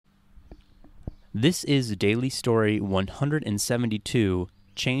This is Daily Story 172,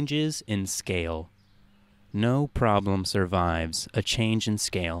 Changes in Scale. No problem survives a change in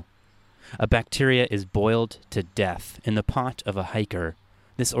scale. A bacteria is boiled to death in the pot of a hiker.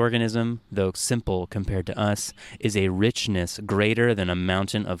 This organism, though simple compared to us, is a richness greater than a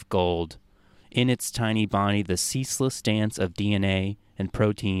mountain of gold. In its tiny body, the ceaseless dance of DNA and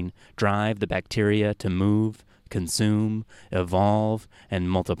protein drive the bacteria to move, consume, evolve,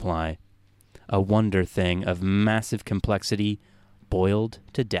 and multiply. A wonder thing of massive complexity, boiled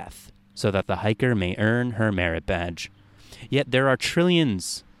to death, so that the hiker may earn her merit badge. Yet there are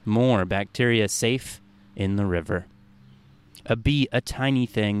trillions more bacteria safe in the river. A bee, a tiny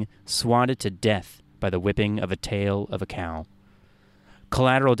thing, swatted to death by the whipping of a tail of a cow.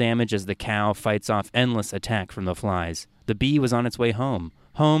 Collateral damage as the cow fights off endless attack from the flies. The bee was on its way home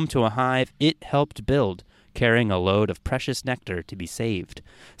to a hive it helped build, carrying a load of precious nectar to be saved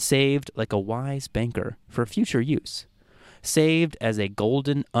like a wise banker for future use, saved as a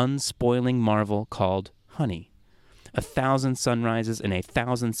golden, unspoiling marvel called honey. 1,000 sunrises and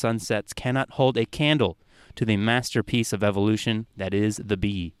 1,000 sunsets cannot hold a candle to the masterpiece of evolution that is the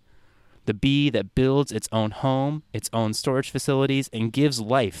bee. The bee that builds its own home, its own storage facilities, and gives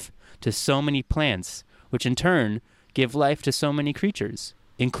life to so many plants, which in turn give life to so many creatures,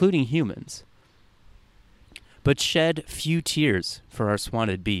 including humans. But shed few tears for our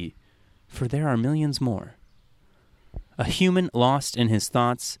swatted bee, for there are millions more. A human lost in his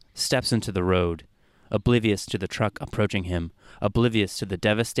thoughts steps into the road, oblivious to the truck approaching him, oblivious to the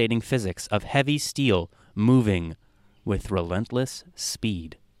devastating physics of heavy steel moving with relentless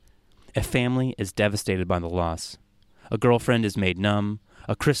speed. A family is devastated by the loss. A girlfriend is made numb.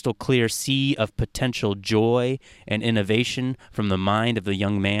 A crystal clear sea of potential joy and innovation from the mind of the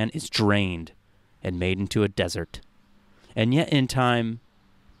young man is drained and made into a desert. And yet in time,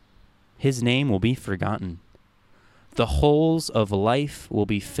 his name will be forgotten. The holes of life will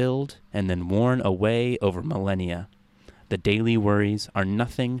be filled and then worn away over millennia. The daily worries are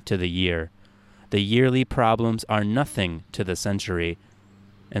nothing to the year. The yearly problems are nothing to the century.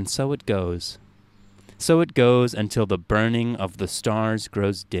 And so it goes. So it goes until the burning of the stars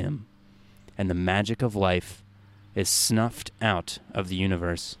grows dim, and the magic of life is snuffed out of the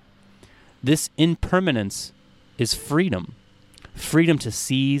universe. This impermanence is freedom. Freedom to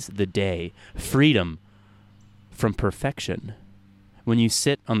seize the day. Freedom from perfection. When you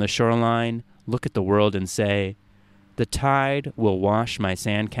sit on the shoreline, look at the world and say, "The tide will wash my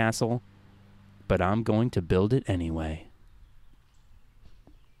sandcastle, but I'm going to build it anyway."